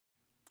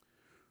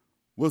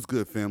What's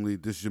good, family?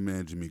 This is your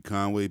man, Jimmy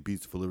Conway,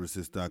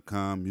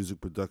 beatsforlyricist.com,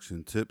 music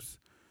production tips.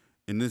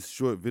 In this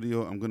short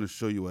video, I'm going to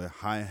show you a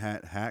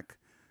hi-hat hack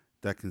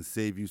that can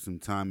save you some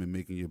time in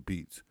making your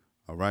beats.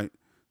 All right?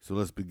 So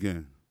let's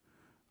begin.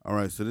 All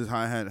right, so this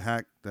hi-hat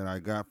hack that I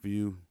got for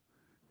you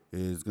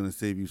is going to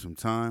save you some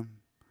time.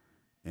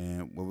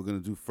 And what we're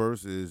going to do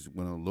first is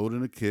we're going to load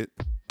in a kit.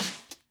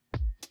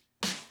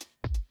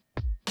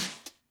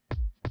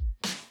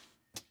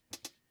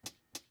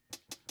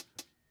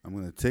 I'm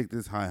going to take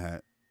this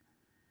hi-hat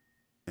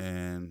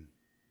and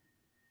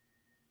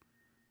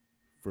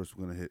first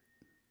we're going to hit,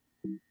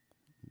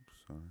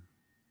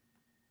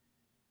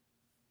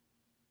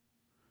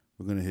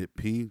 We're going to hit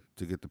P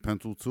to get the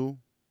pencil tool.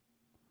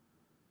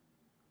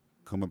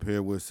 Come up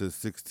here where it says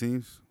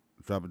 16ths,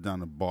 drop it down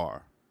to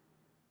bar.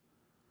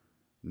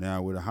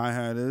 Now where the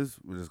hi-hat is,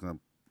 we're just going to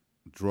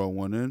draw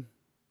one in,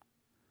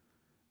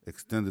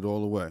 extend it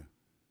all the way.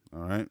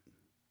 All right?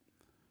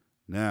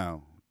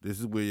 Now, this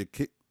is where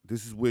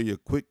your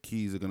quick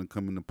keys are going to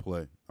come into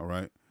play, all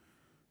right?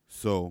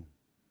 So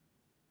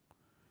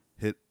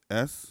hit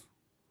S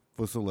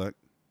for select.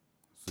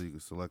 So you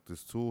can select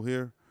this tool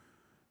here,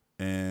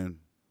 and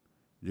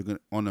you're going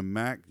to on the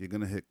Mac, you're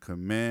going to hit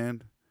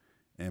Command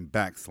and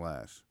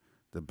backslash.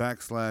 The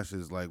backslash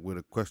is like where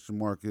the question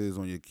mark is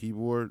on your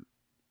keyboard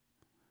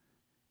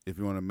if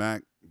you're on a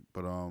Mac,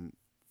 but on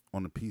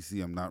the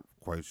PC, I'm not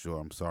quite sure.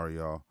 I'm sorry,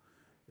 y'all.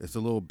 It's a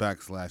little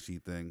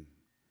backslashy thing.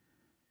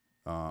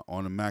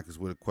 On the Mac is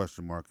where the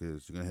question mark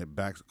is. You're going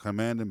to hit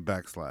Command and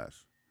backslash.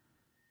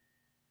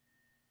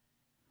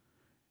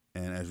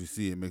 And as you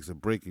see, it makes a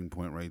breaking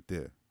point right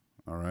there.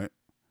 All right?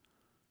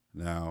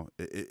 Now,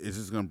 it's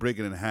just going to break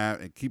it in half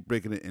and keep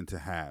breaking it into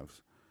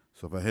halves.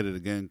 So if I hit it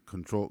again,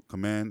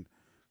 Command,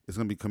 it's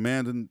going to be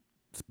Command and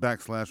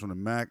backslash on the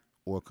Mac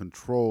or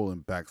Control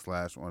and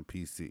backslash on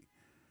PC.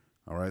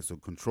 All right? So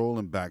Control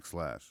and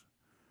backslash.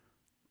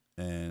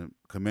 And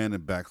Command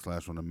and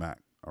backslash on the Mac.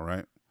 All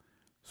right?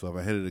 So if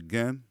I hit it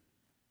again,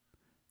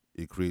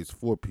 it creates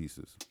 4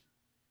 pieces.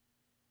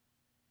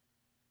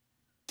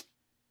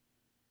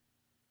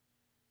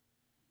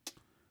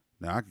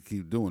 Now I can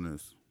keep doing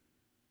this.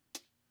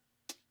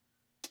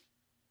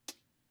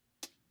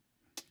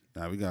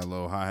 Now we got a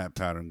little hi-hat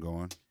pattern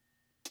going.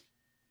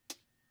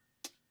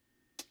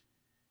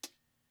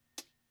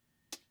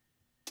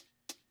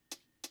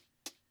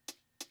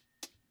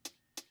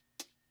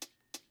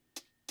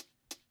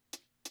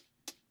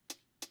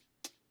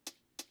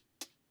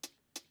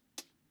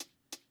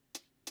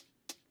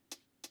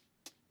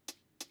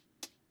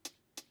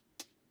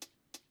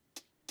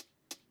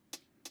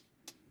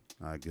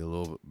 I get a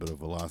little bit of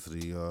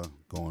velocity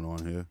going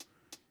on here.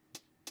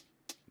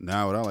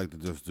 Now what I like to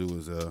just do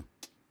is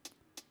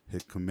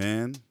hit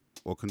Command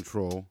or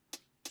Control,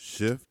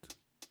 Shift.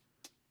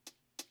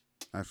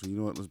 Actually, you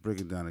know what? Let's break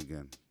it down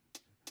again.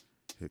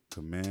 Hit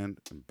Command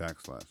and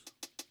backslash.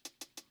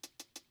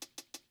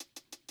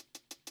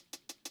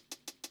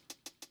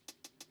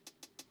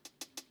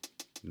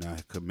 Now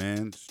hit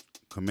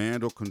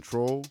Command or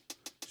Control,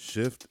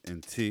 Shift,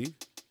 and T.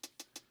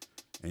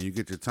 And you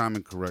get your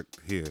timing correct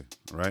here,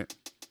 right?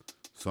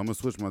 So I'm gonna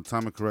switch my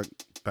timing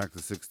correct back to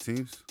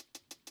 16ths.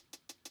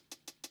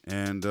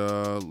 And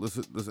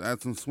let's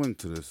add some swing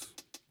to this.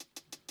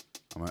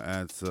 I'm gonna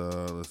add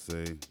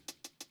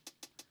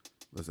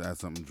let's add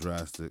something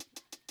drastic.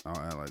 I'll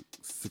add like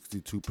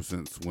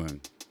 62%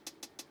 swing.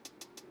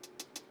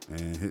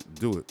 And hit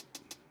do it.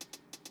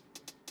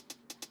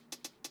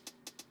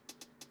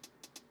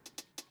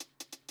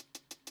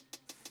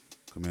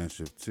 Command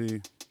Shift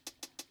T.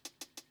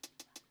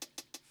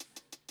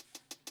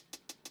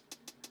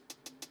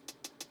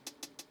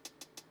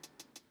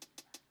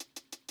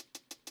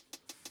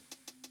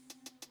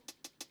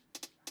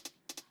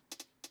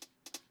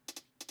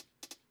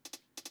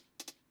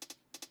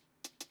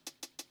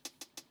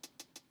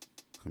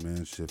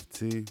 Command Shift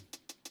T.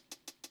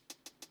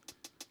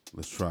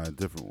 Let's try a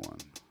different one.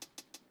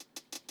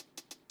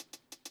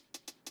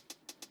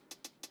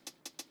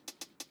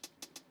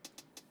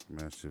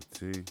 Command Shift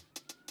T.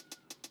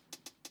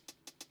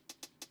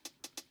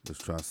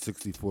 Let's try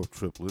 64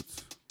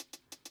 triplets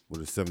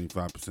with a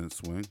 75%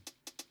 swing.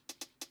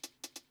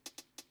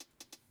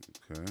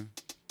 Okay.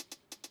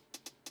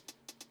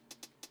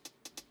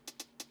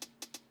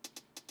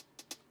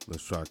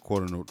 Let's try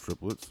quarter note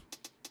triplets.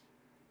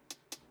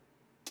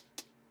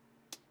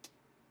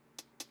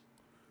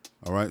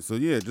 All right, so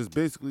yeah, just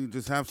basically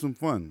just have some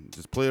fun.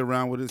 Just play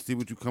around with it, see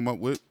what you come up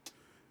with.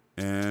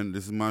 And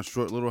this is my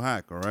short little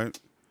hack, all right?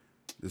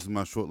 This is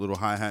my short little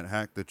hi-hat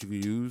hack that you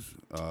can use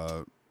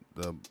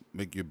to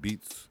make your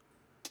beats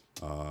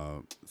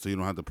so you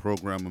don't have to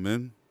program them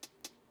in.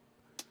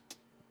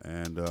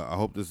 And I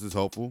hope this is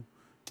helpful.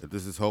 If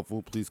this is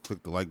helpful, please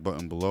click the like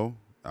button below.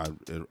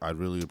 I'd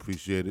really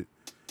appreciate it.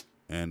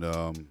 And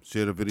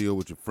share the video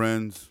with your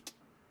friends.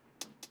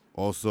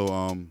 Also,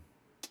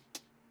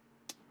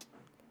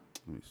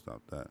 let me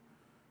stop that.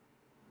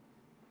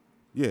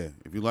 Yeah,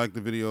 if you like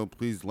the video,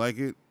 please like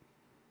it.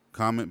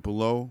 Comment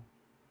below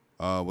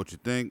what you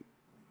think.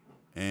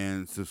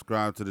 and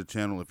subscribe to the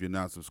channel if you're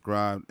not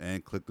subscribed,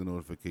 and click the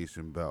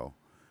notification bell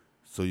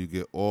so you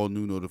get all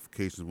new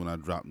notifications when I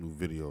drop new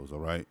videos, all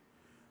right?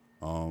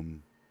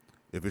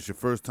 If it's your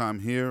first time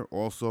here,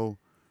 also,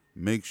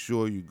 make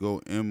sure you go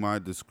in my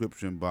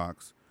description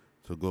box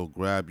to go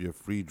grab your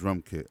free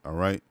drum kit, all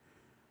right?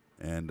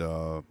 And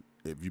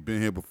if you've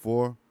been here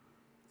before,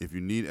 if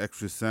you need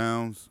extra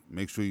sounds,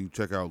 make sure you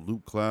check out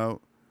Loop Cloud.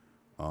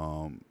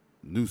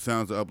 New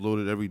sounds are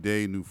uploaded every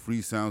day. New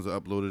free sounds are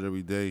uploaded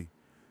every day.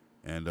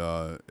 And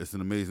it's an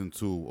amazing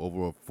tool.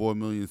 Over 4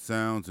 million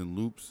sounds and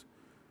loops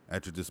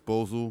at your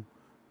disposal.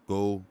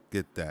 Go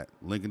get that.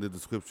 Link in the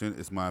description.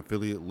 It's my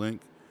affiliate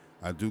link.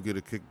 I do get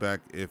a kickback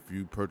if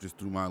you purchase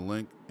through my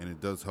link, and it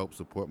does help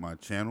support my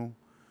channel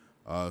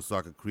so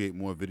I can create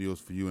more videos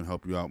for you and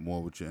help you out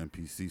more with your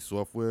MPC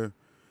software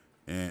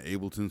and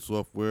Ableton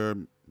software,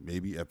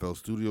 maybe FL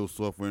Studio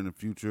software in the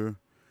future.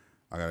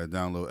 I got to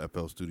download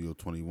FL Studio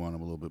 21.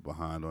 I'm a little bit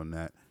behind on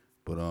that.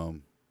 But,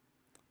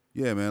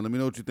 yeah, man, let me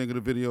know what you think of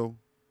the video.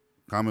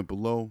 Comment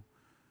below.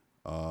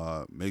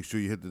 Make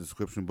sure you hit the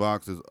description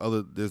box.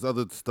 There's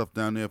other stuff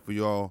down there for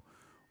y'all.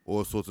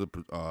 All sorts of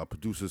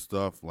producer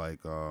stuff, like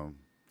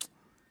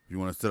if you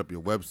want to set up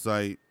your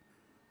website,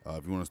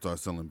 if you want to start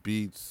selling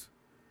beats.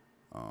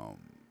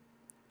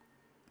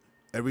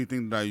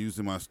 Everything that I use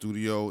in my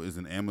studio is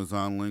in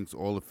Amazon links,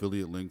 all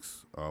affiliate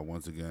links,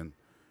 once again.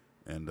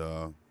 And,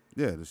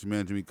 yeah, this is your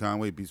man, Jimmy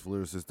Conway,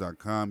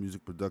 beatsforlyricist.com,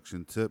 music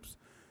production tips,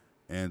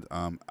 and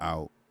I'm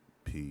out.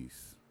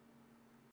 Peace.